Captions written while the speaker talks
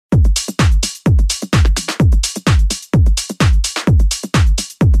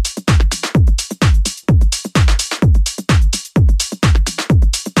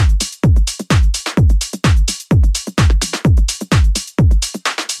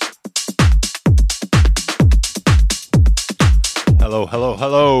Hello, hello,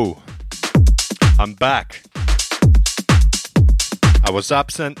 hello. I'm back. I was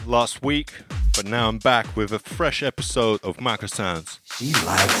absent last week, but now I'm back with a fresh episode of Macro Sounds. She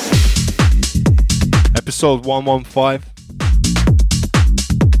likes it. Episode 115.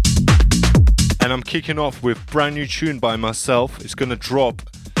 And I'm kicking off with a brand new tune by myself. It's gonna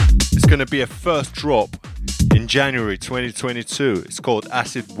be a first drop in January 2022. It's called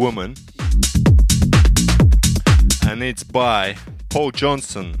Acid Woman. And it's by Paul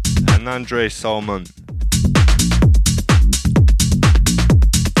Johnson and Andre Salmon.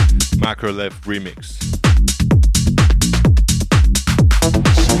 Macrolev remix.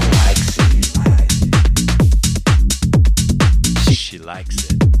 She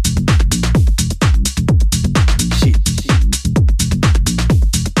likes it.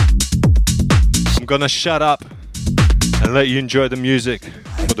 I'm gonna shut up and let you enjoy the music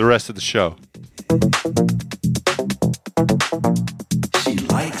for the rest of the show. She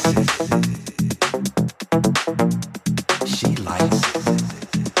likes it. She likes it.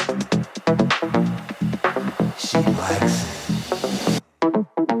 She likes it.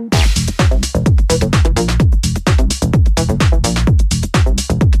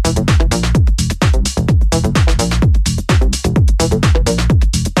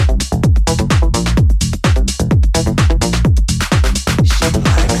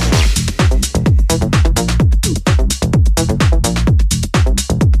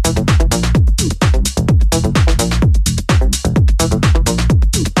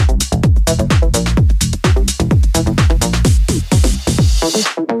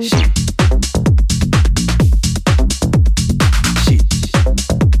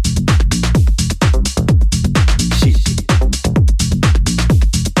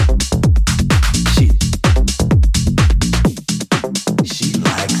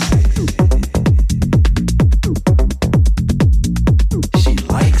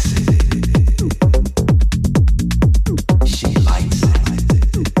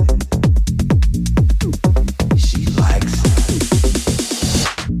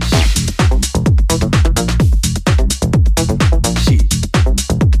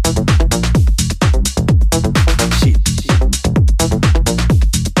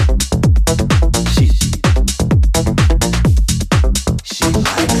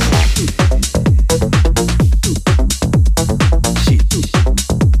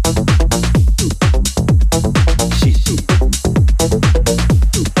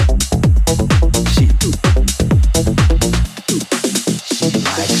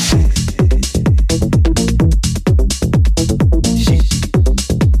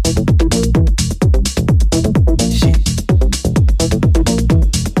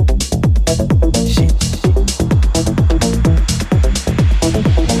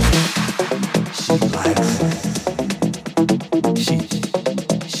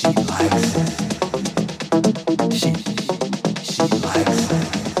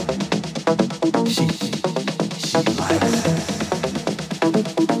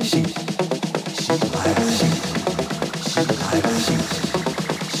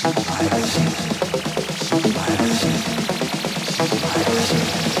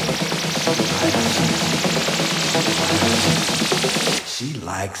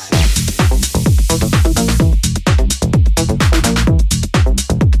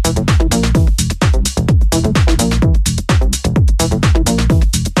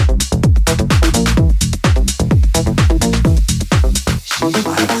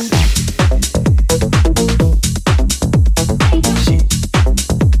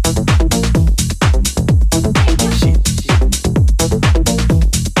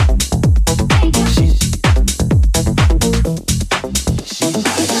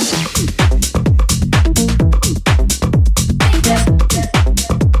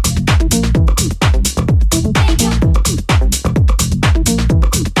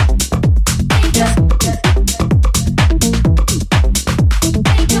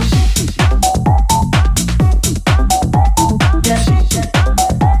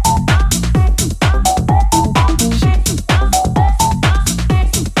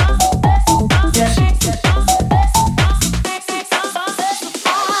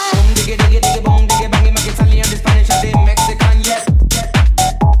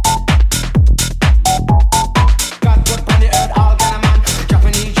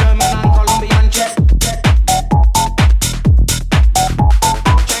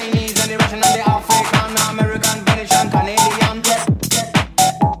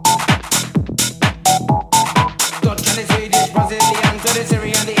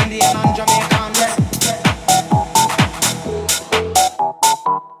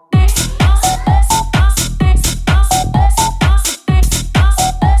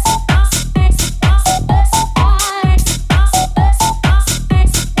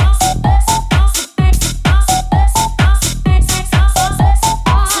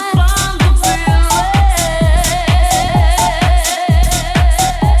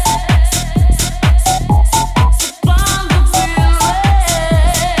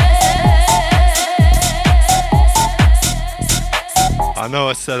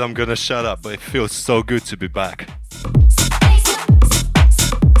 said I'm gonna shut up, but it feels so good to be back.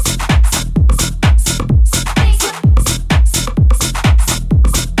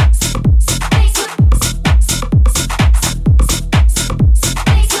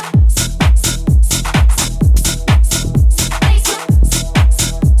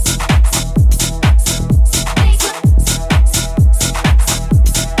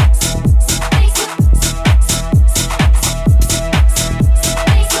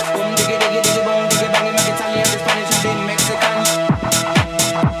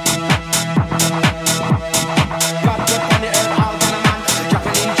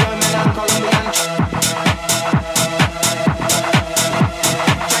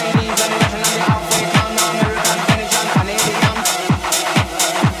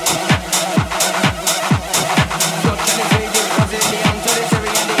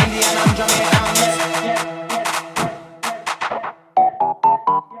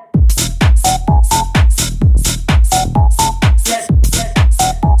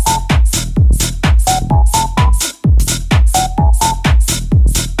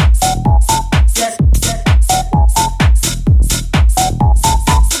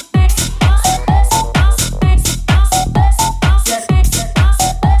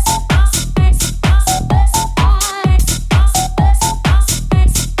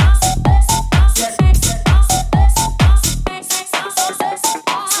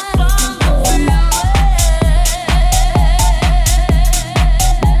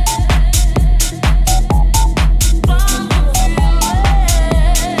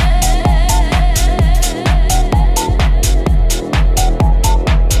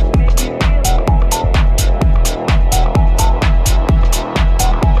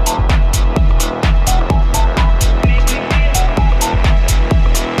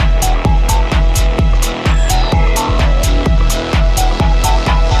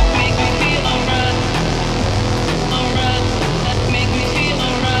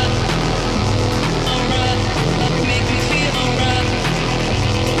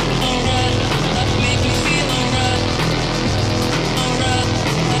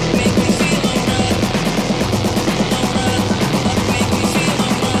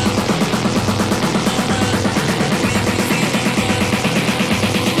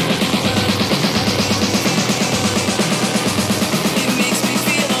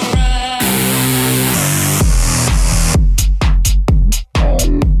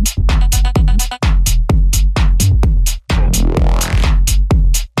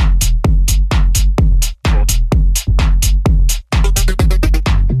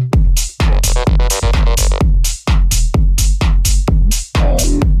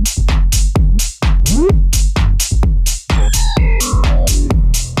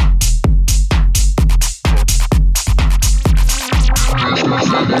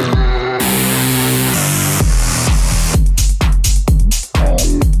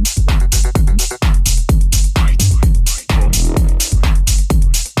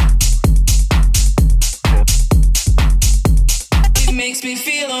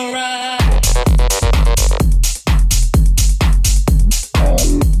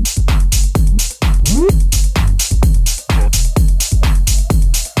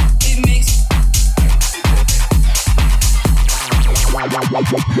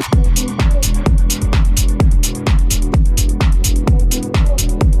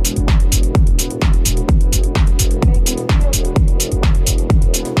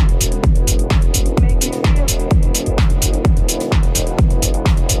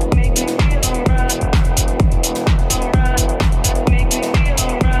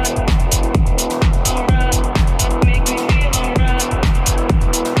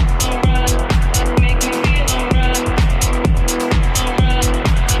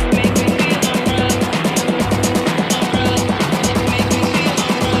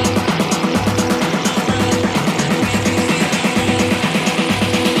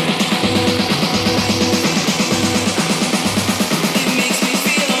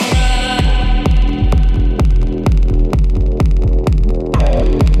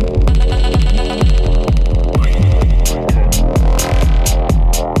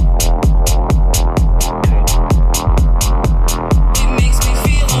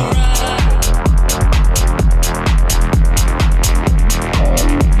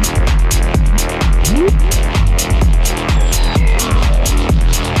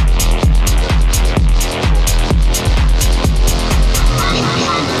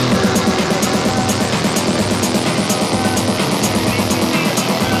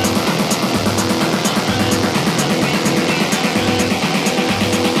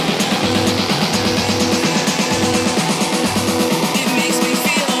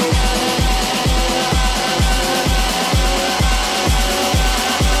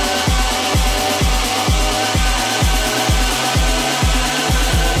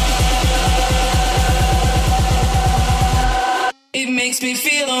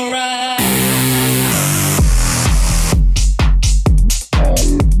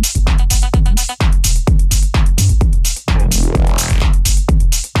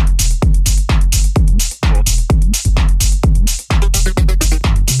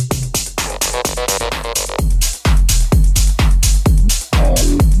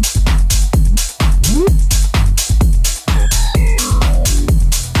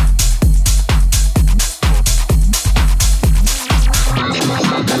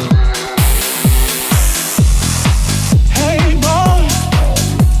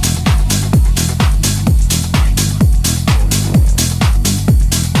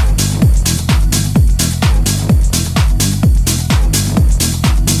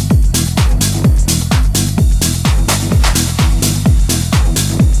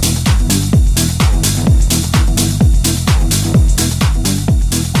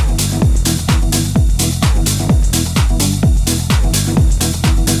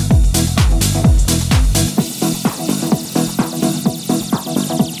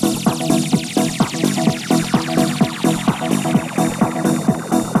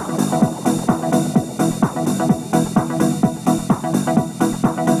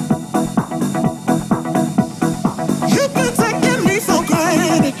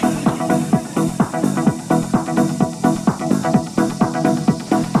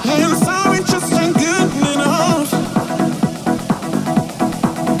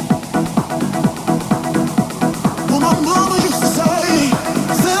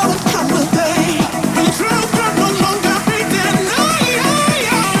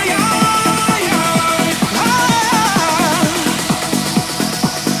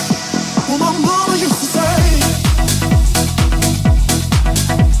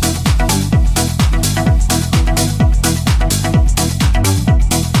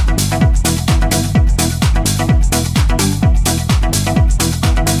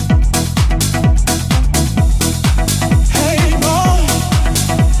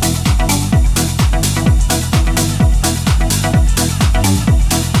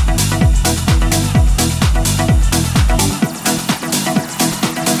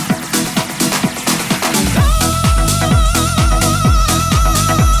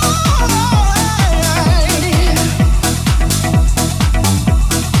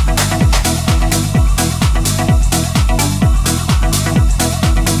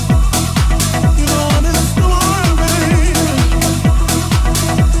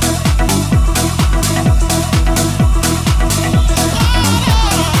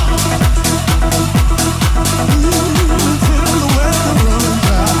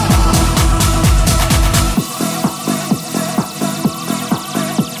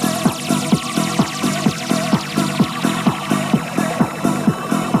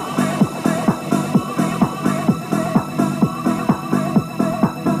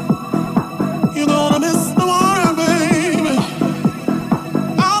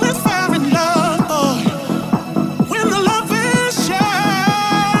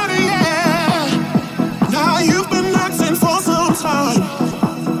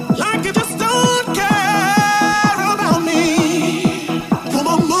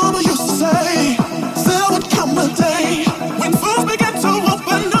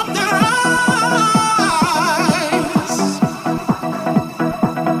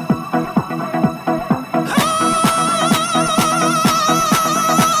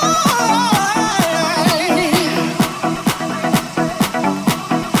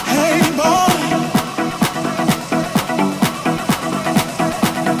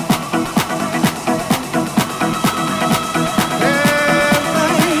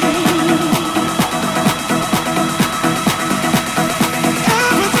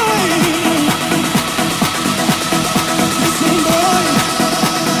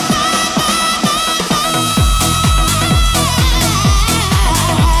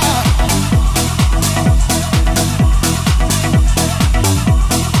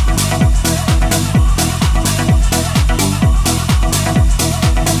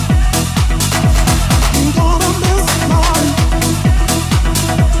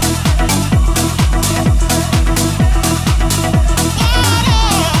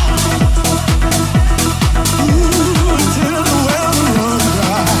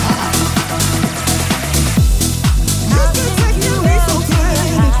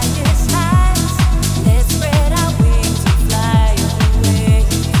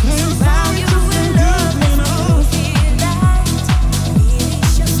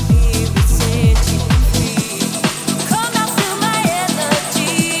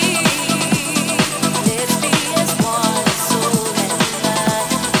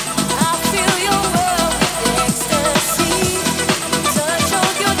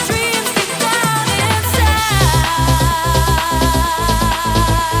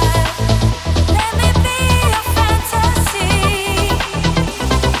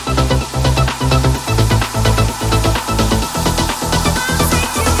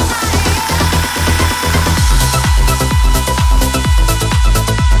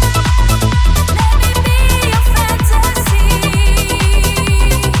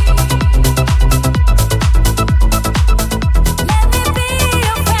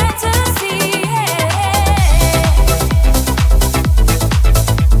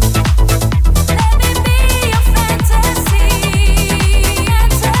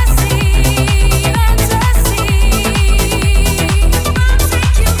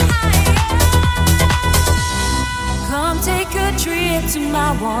 to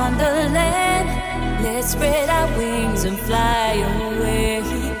my wonderland. Let's spread our wings and fly away.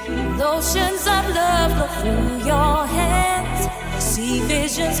 Oceans of love flow through your hands. See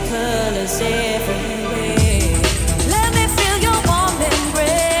visions, colors everywhere. Let me feel your warm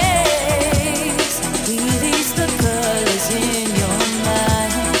embrace. Release the colors in your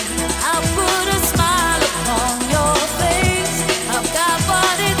mind. I'll put a smile upon your face. I've got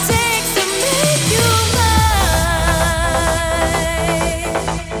what it takes to make you mine.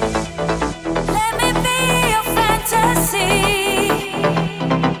 Let me be your fantasy.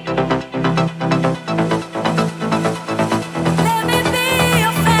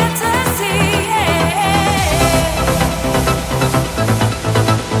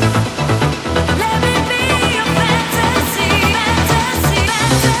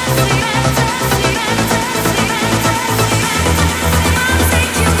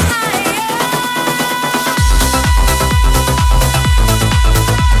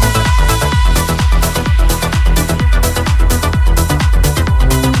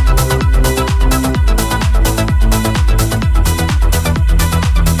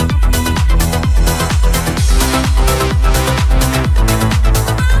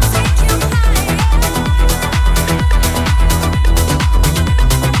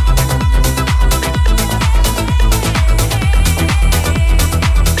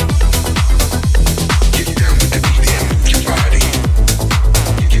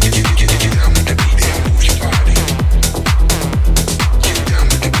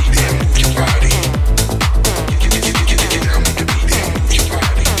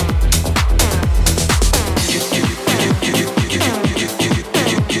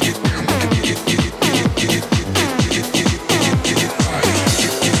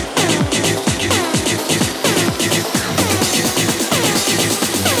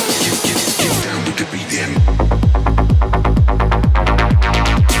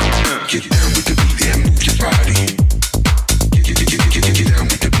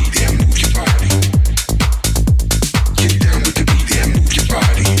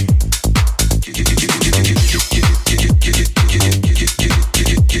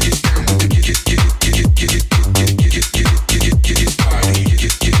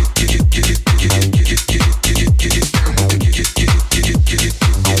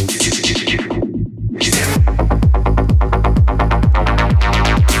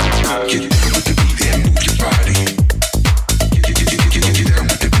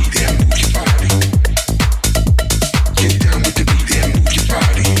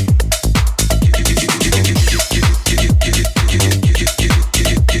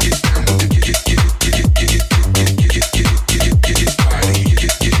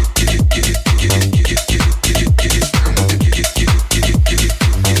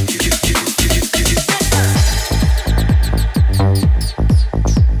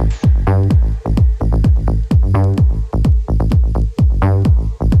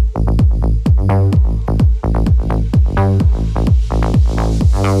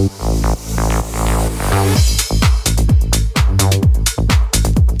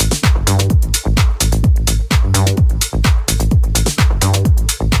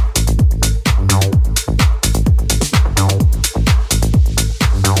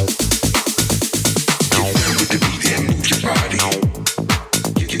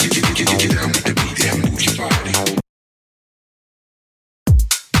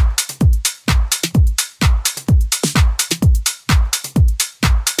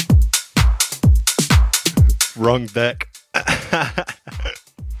 Wrong deck.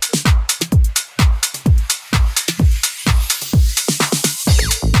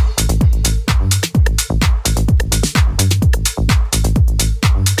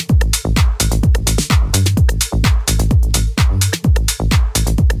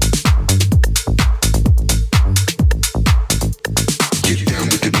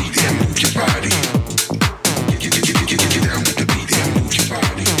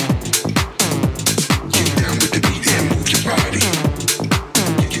 Body.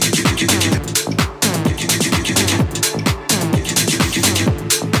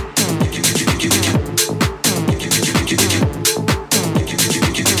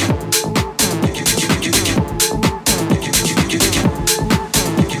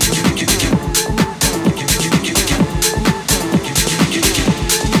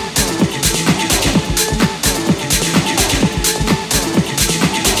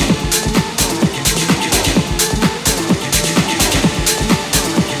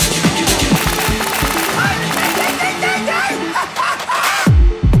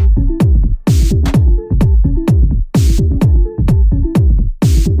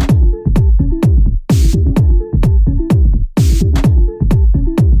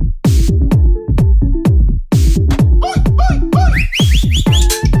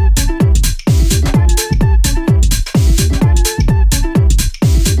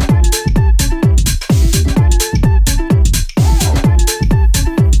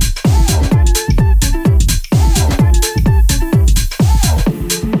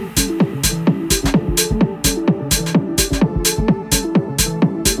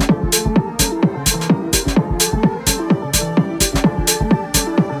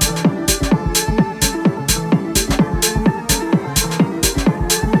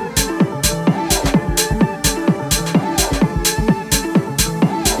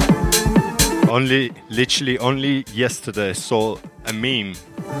 Literally only yesterday I saw a meme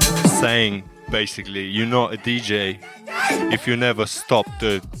saying basically you're not a DJ if you never stop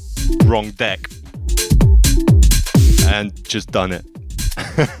the wrong deck, and just done it.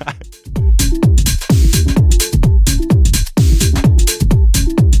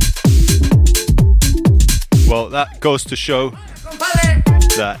 Well, that goes to show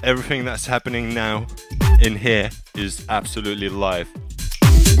that everything that's happening now in here is absolutely live.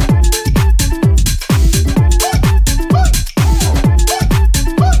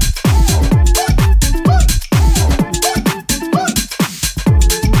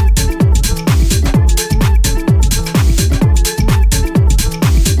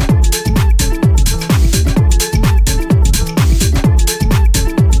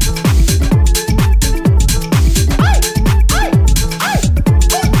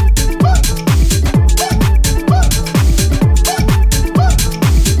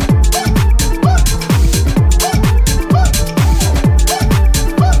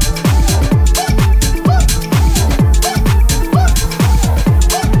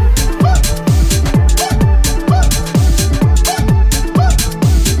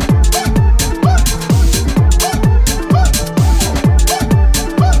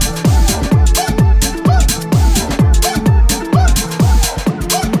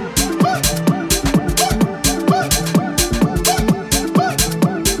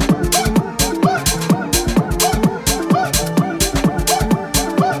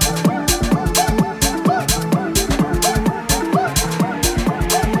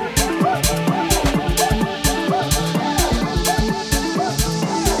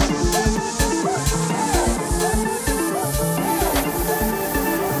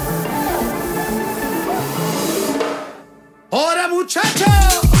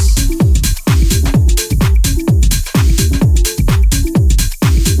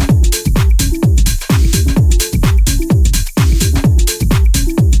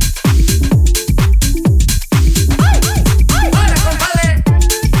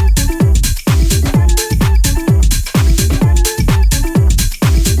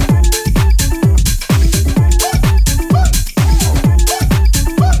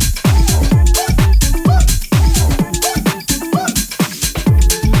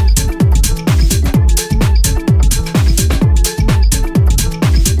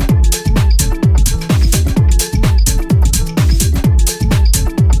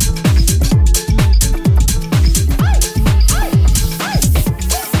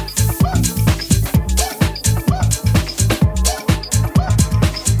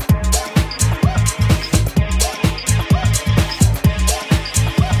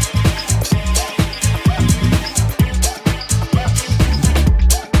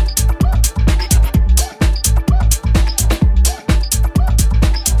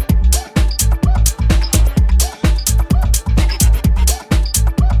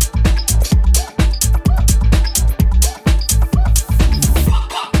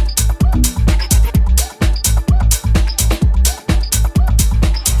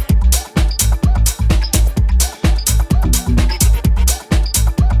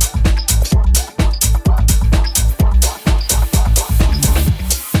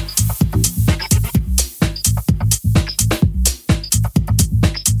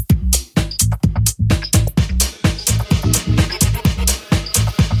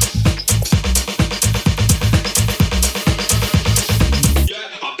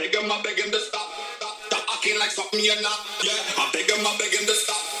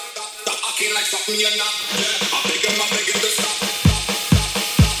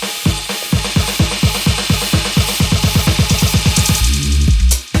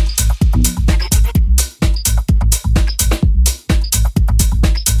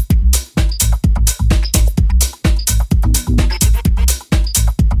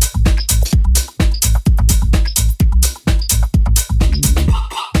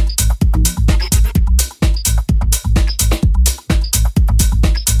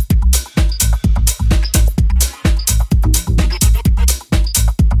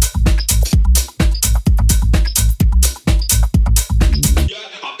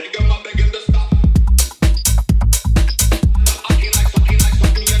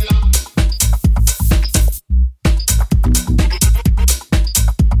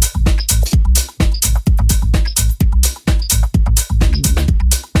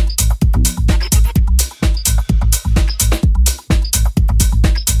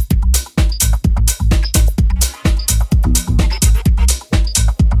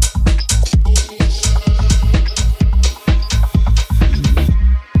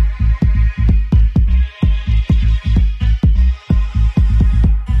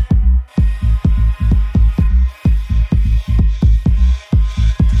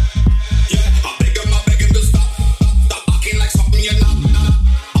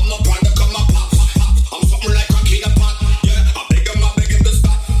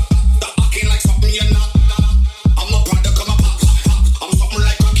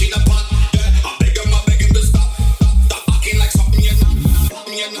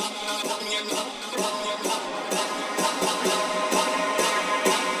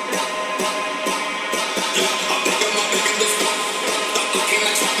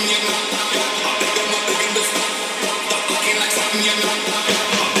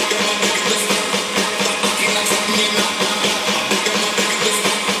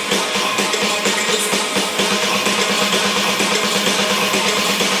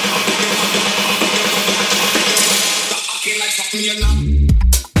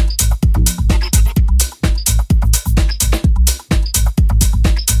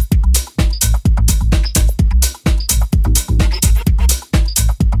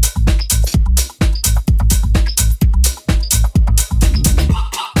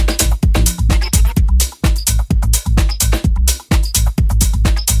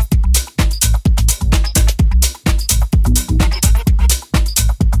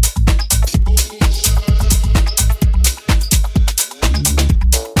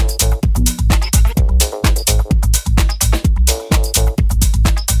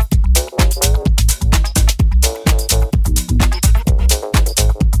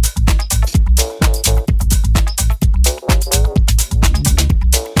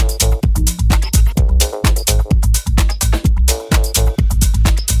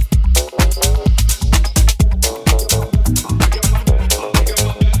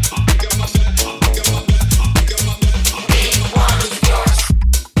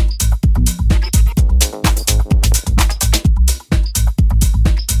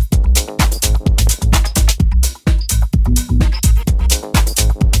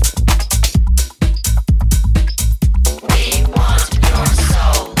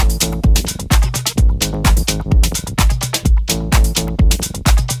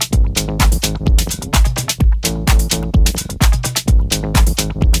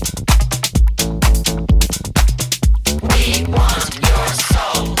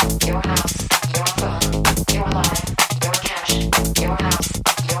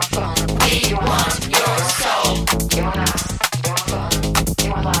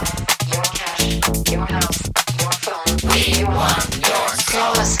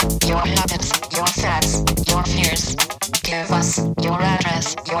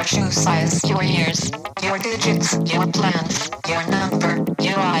 address, your shoe size, your years, your digits, your plans, your number,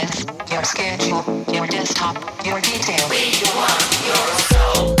 your eyes, your schedule, your desktop, your details. We want your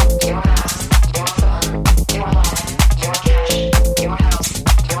soul. Your house, your phone, your life, your cash, your house,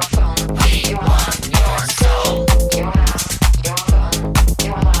 your phone. We want your soul. Your house, your phone,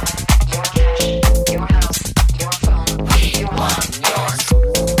 your life, your cash, your house, your phone. We want your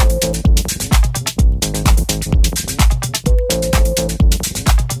soul.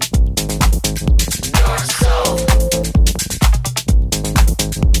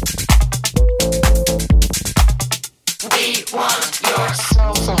 Want your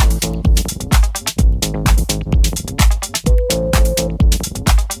soul.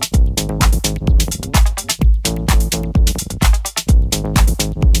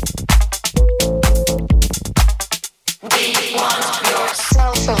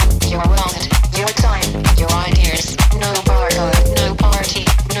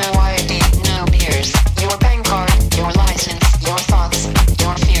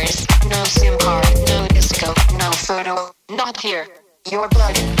 Here, your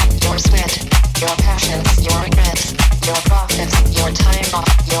blood, your sweat, your passions, your regrets, your profits, your time off,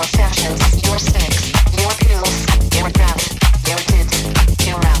 your fashions, your sex, your pills, your breath, your tits,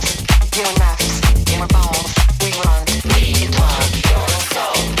 your mouth, your laughs, your balls. We want your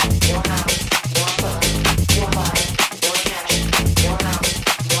soul, your house, your phone, your life, your cash, your house,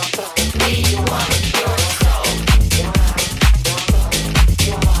 your phone. We want your soul, your house, your phone,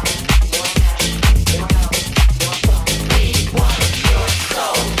 your life, your cash, your house, your phone. We want your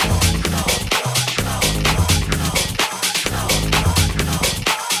soul.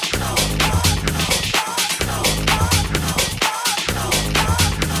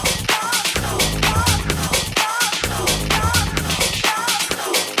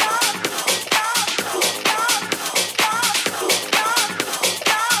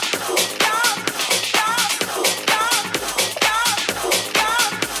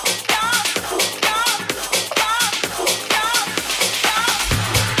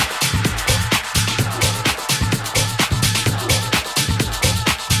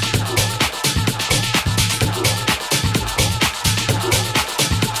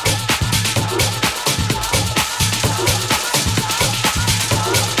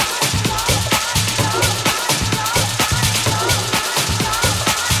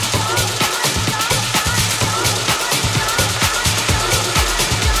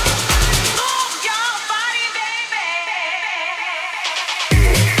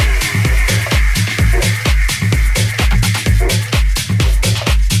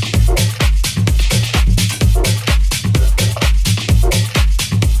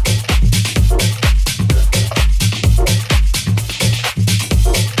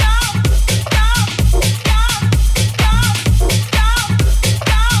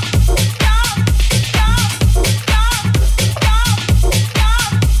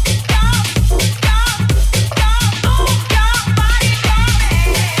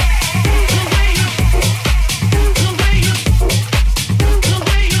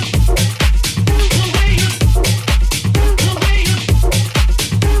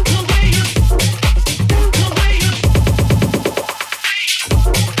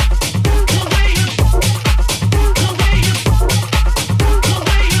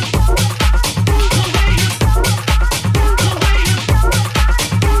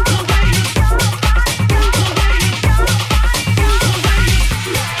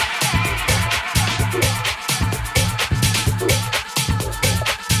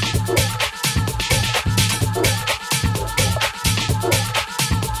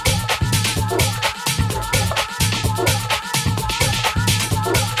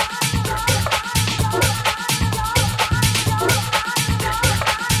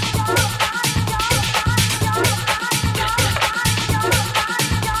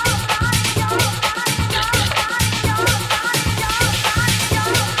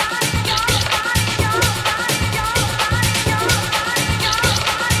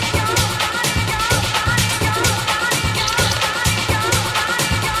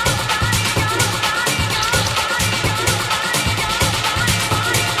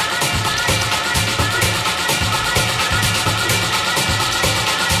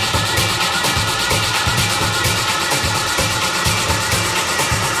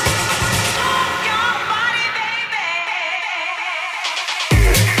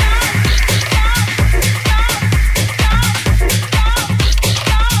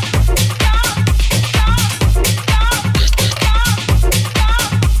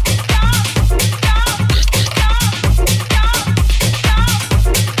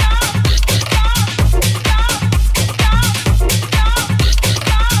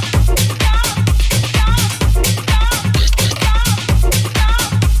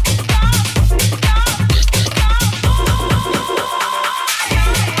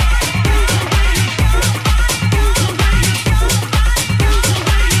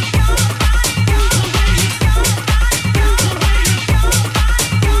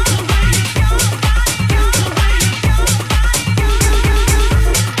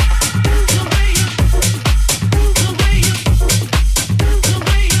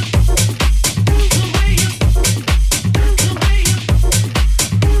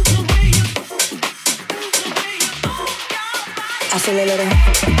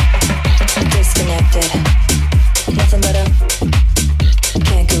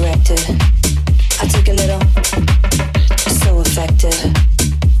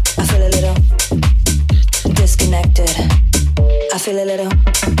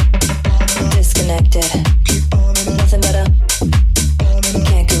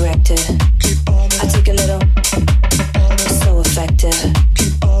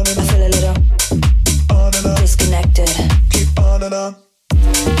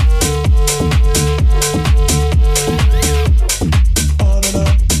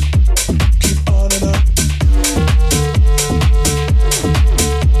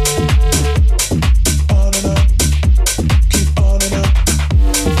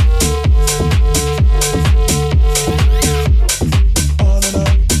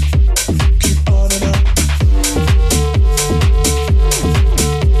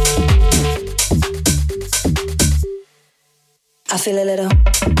 feel a little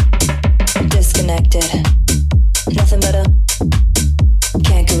disconnected. Nothing better,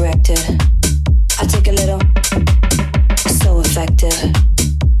 can't correct it. I take a little, so effective.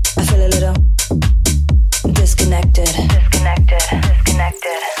 I feel a little disconnected. Disconnected, disconnected,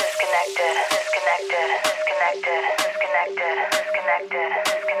 disconnected, disconnected, disconnected, disconnected, disconnected, disconnected,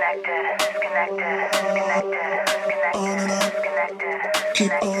 disconnected, disconnected, disconnected, disconnected.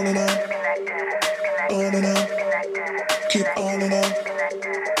 Keep on and on, on and on. Keep on and on,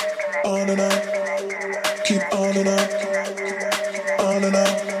 on and on. Keep on and on, on and on.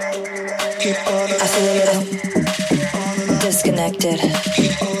 Keep on and on. I feel a little disconnected.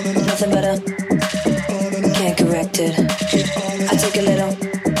 Nothing better, can't correct it. I take a little,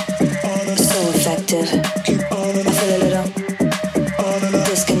 so effective. I feel a little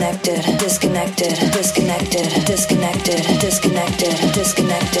disconnected, disconnected, disconnected, disconnected, disconnected,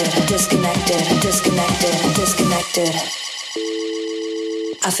 disconnected, disconnected, disconnected, disconnected.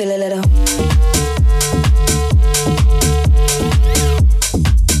 I feel a little.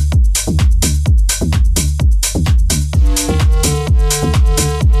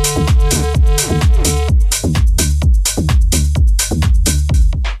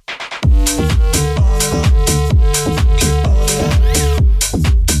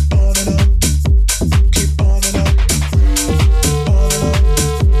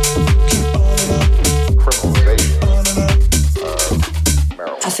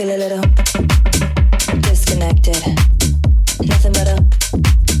 Feel a little disconnected. Nothing better,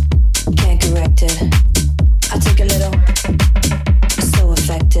 can't correct it. I take a little, so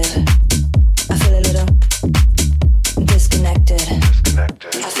effective. I feel a little disconnected.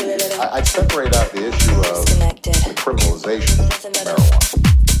 I feel a little. I'd separate out the issue of the criminalization of marijuana.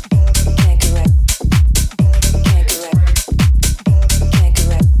 Can't correct. Can't correct. Can't correct. Can't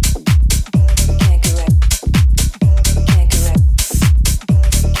correct. Can't correct.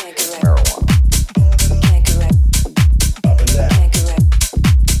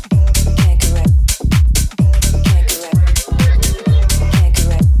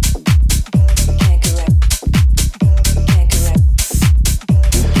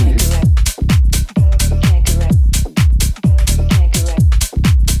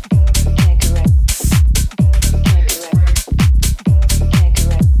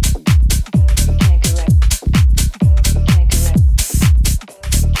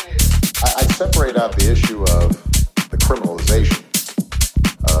 Separate out the issue of the criminalization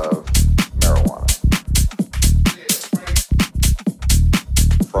of marijuana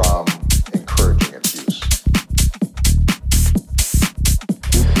from encouraging its use.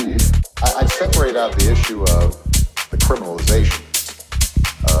 I'd separate out the issue of the criminalization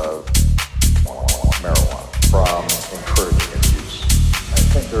of marijuana from encouraging its use. I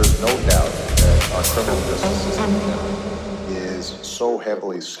think there's no doubt that our criminal justice system is so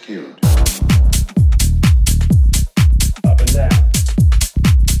heavily skewed.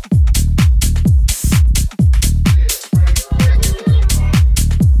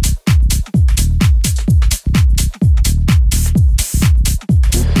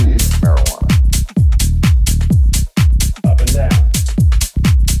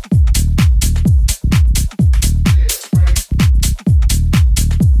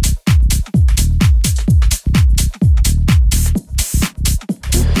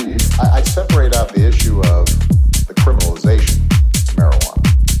 I'd separate out the issue of the criminalization of marijuana.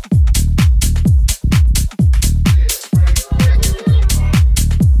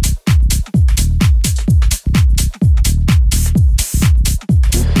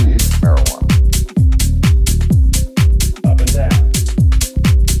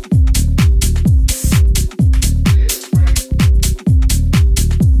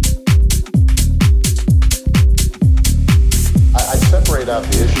 I'd separate out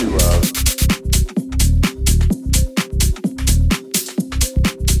the issue of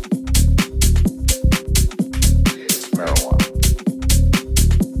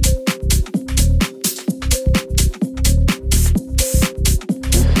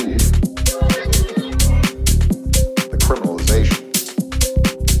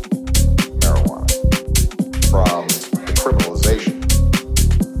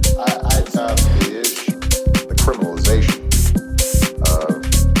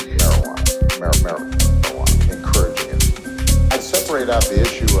out the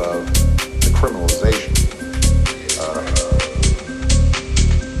issue of the criminalization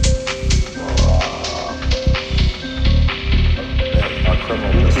that our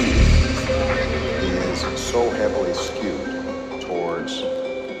criminal justice is so heavily skewed towards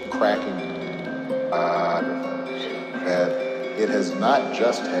cracking that it has not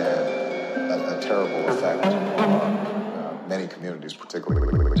just had a terrible effect on many communities, particularly.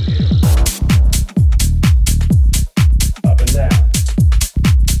 Up and down.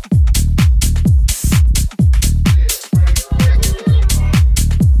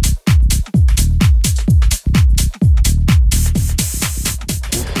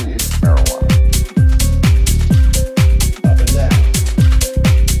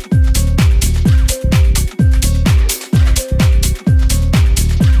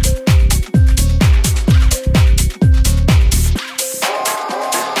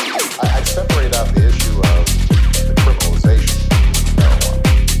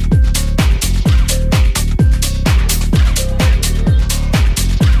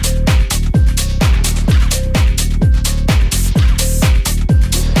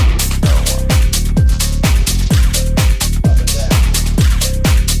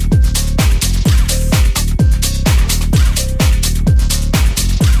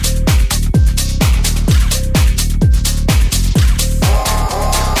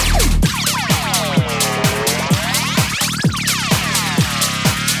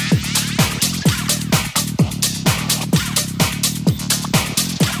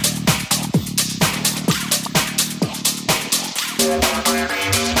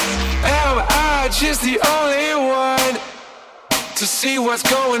 Just the only one to see what's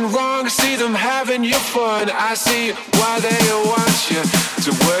going wrong, see them having your fun. I see why they want you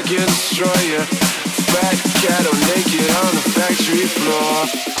to work and destroy you. Fat cattle naked on the factory floor.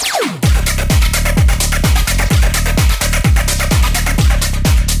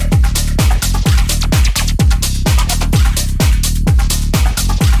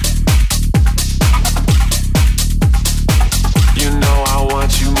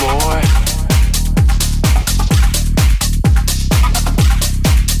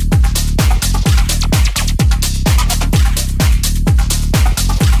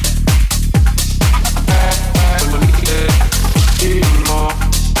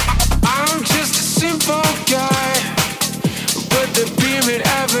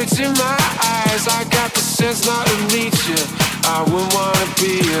 Not to meet you, I wouldn't wanna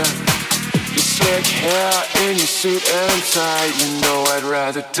be you. Your slick hair in your suit and tie, you know I'd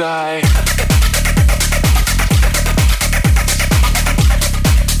rather die.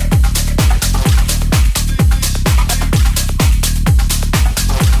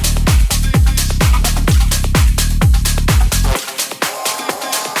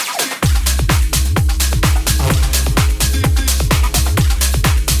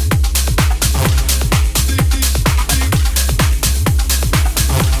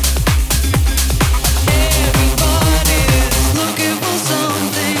 Everybody's looking for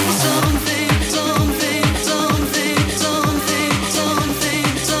something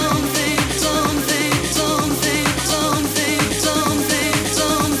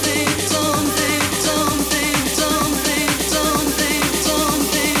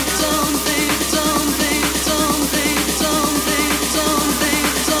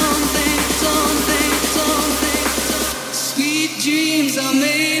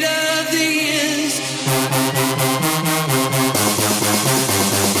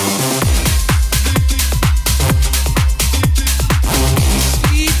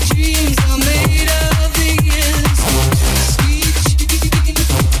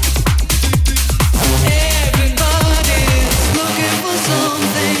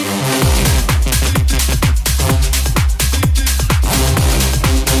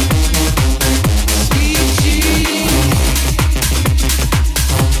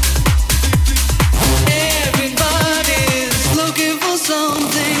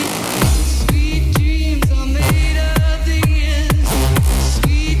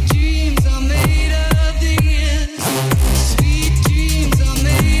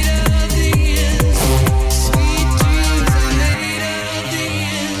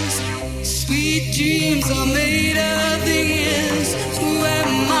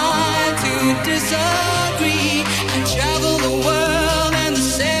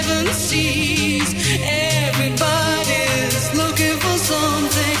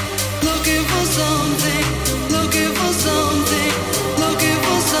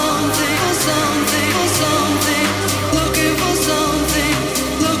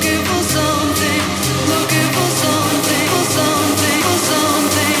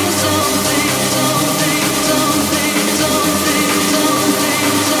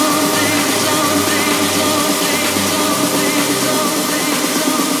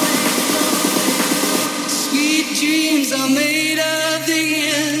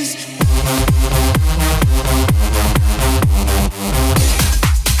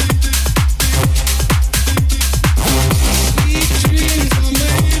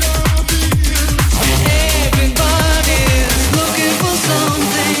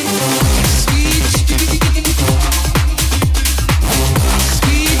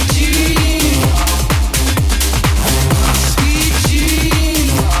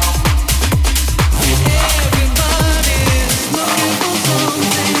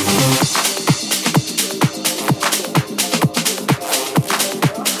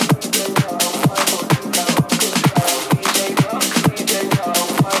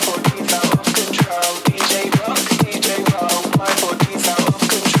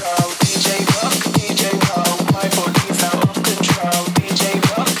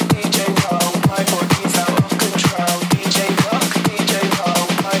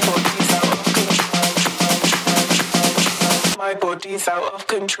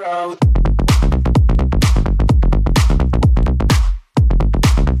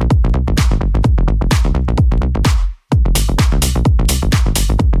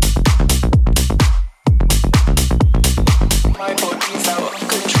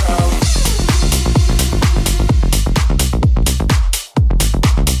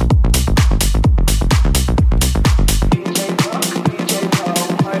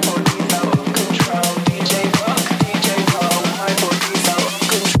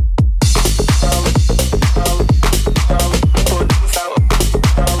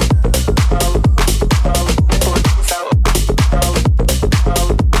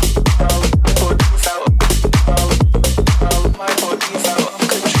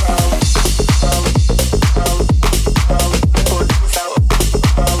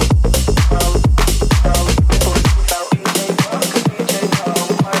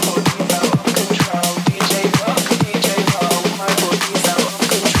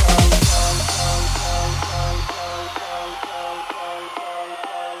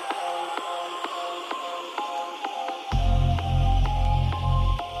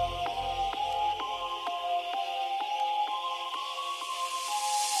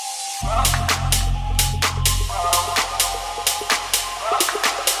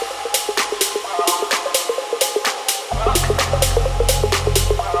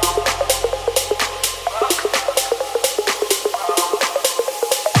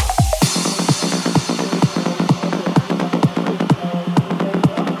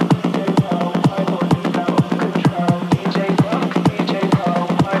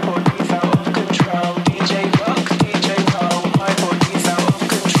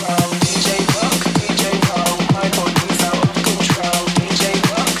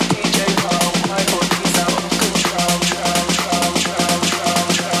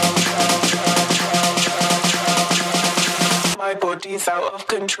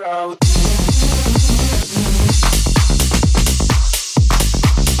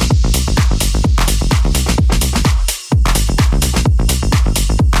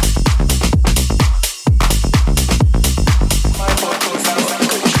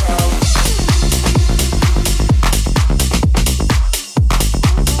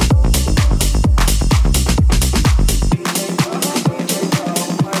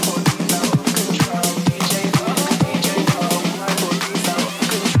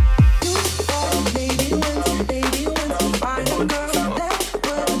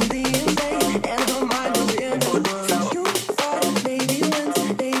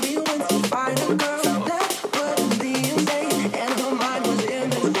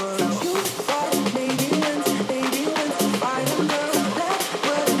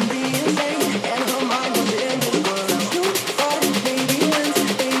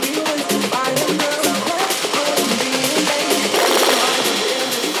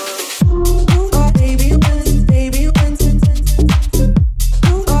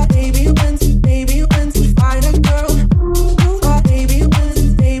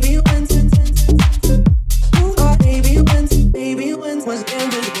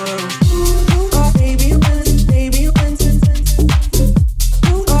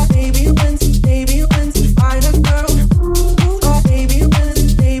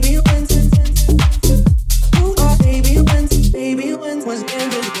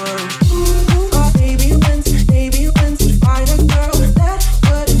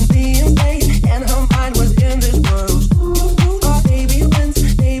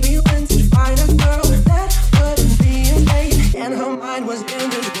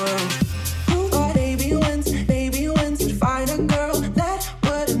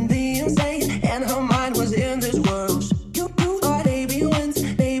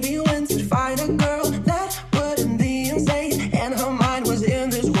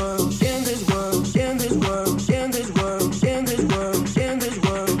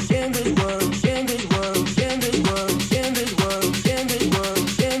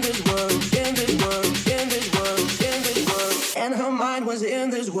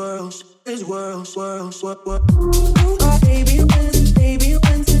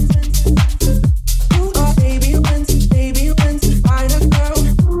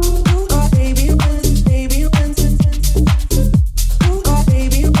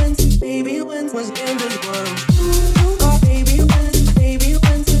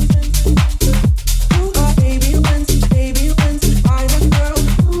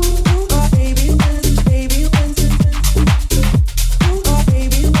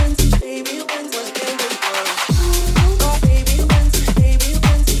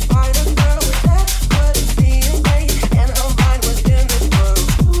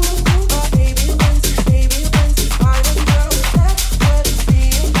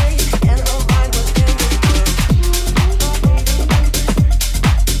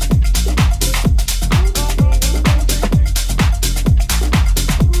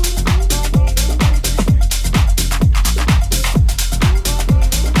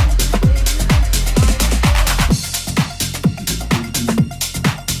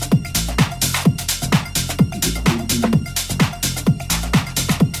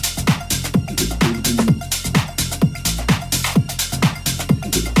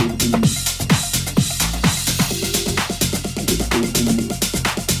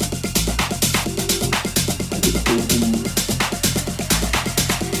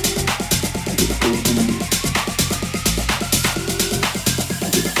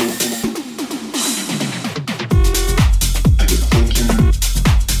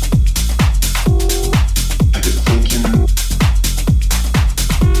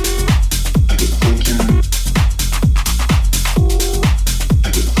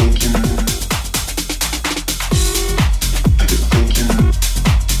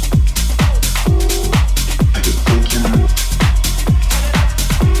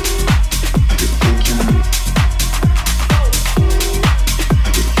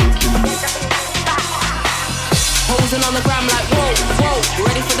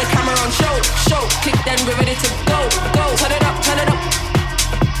on show. Kick then we're ready to go. Turn it up.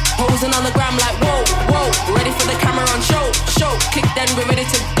 Posing on the gram like whoa. Ready for the camera on show. Kick then we're ready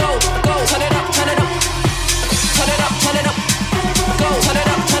to go. Turn it up. Turn it up. Go. Turn it up. Turn it up. Go. Turn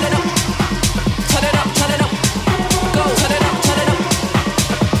it up. Turn it up. Go. Turn it up. Turn it up.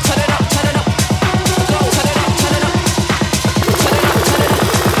 Go. Turn it up. Turn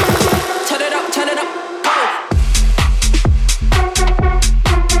it up. Turn it up.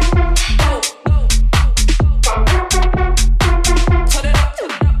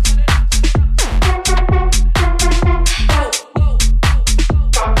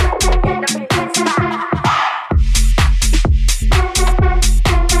 Go.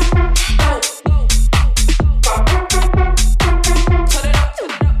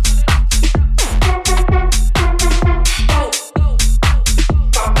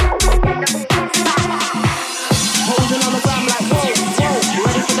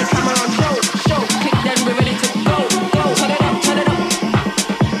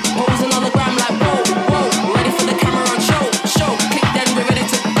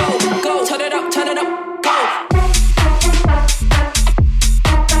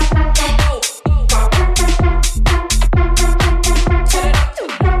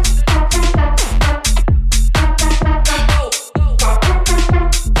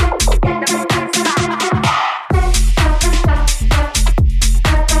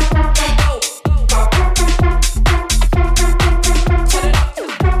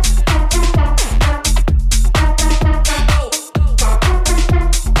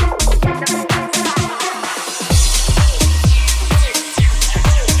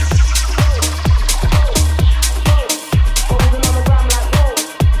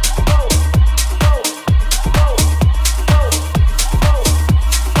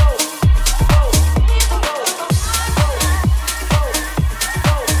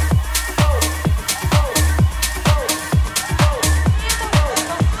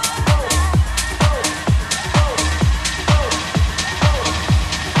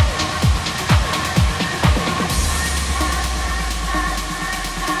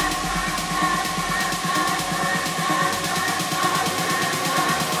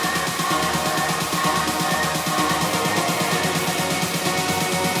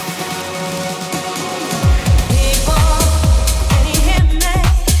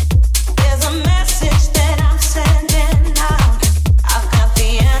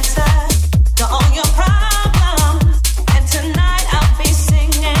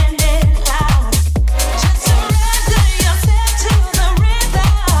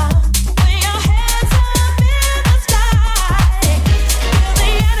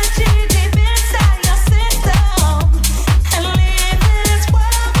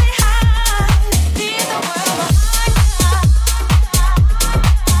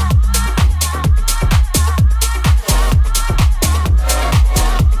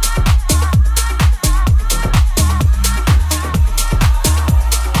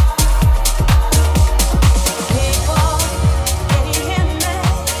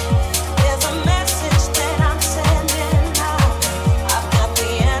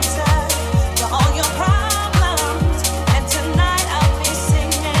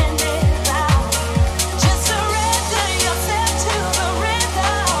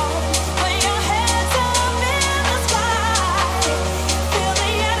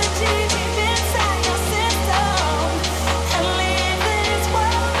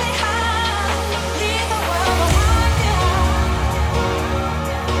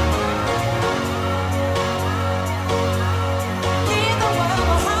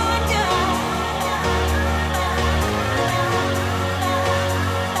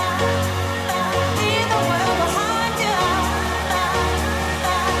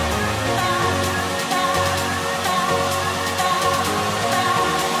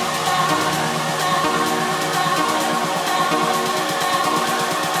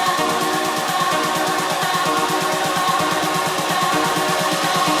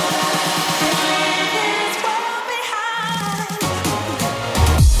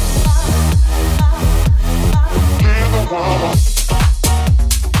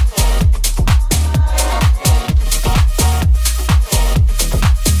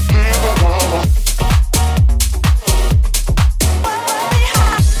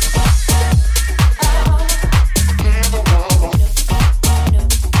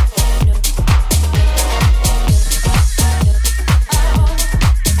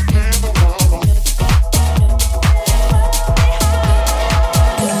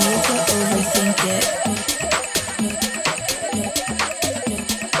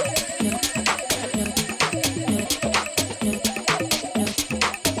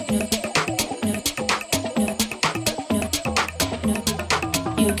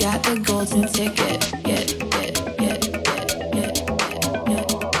 golden ticket.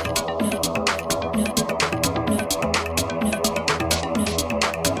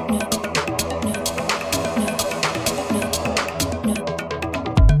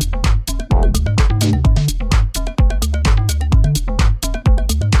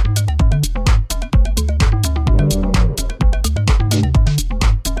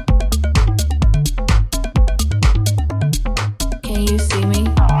 Can you see me?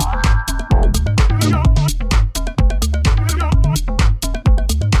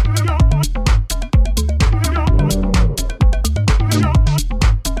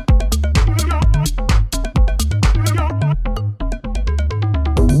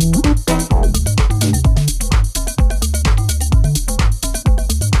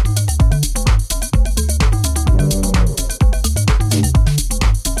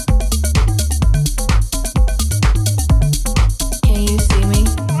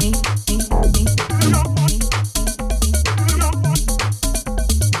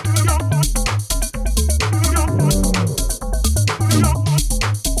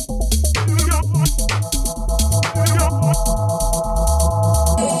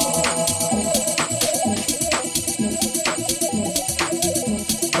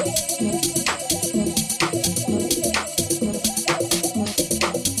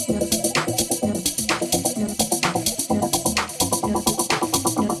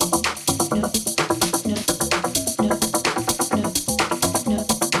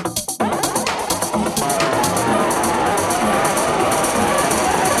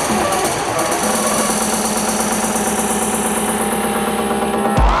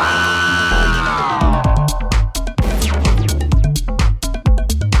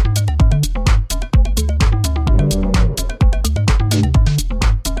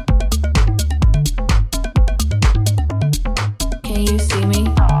 Can you see me? Can you see me?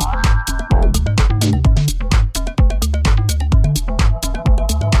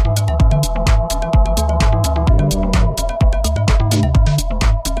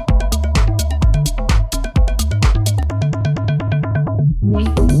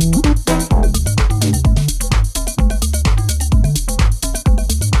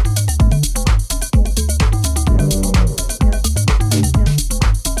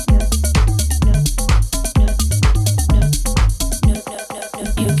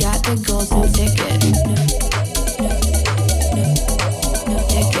 You got the golden ticket.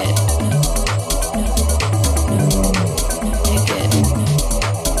 Ticket.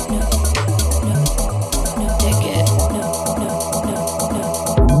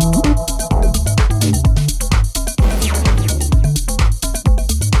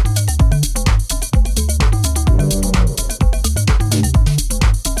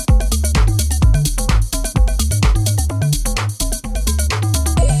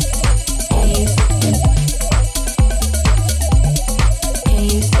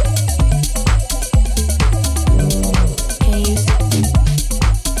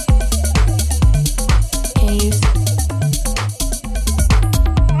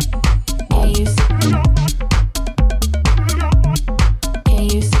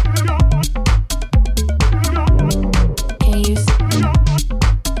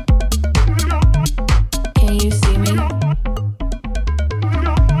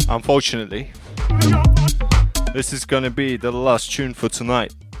 Unfortunately, this is gonna be the last tune for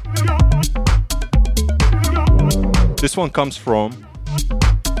tonight. This one comes from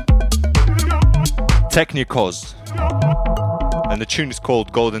Technikos, and the tune is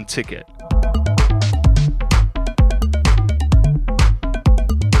called Golden Ticket.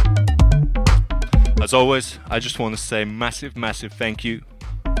 As always, I just want to say massive thank you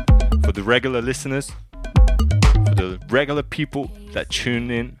for the regular listeners, for the regular people that tune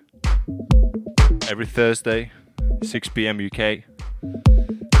in every Thursday, 6 p.m. UK,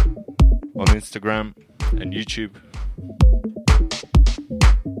 on Instagram and YouTube.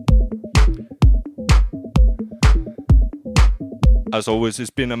 As always, it's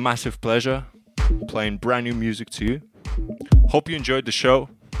been a massive pleasure playing brand new music to you. Hope you enjoyed the show.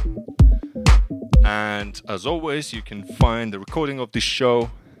 And as always, you can find the recording of this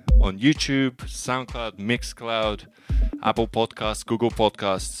show on YouTube, SoundCloud, Mixcloud, Apple Podcasts, Google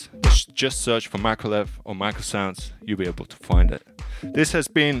Podcasts. Just search for Microlev or Microsounds, you'll be able to find it. This has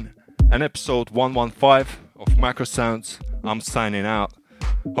been an episode 115 of Microsounds. I'm signing out.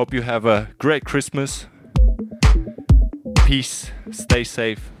 Hope you have a great Christmas. Peace, stay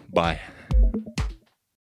safe, bye.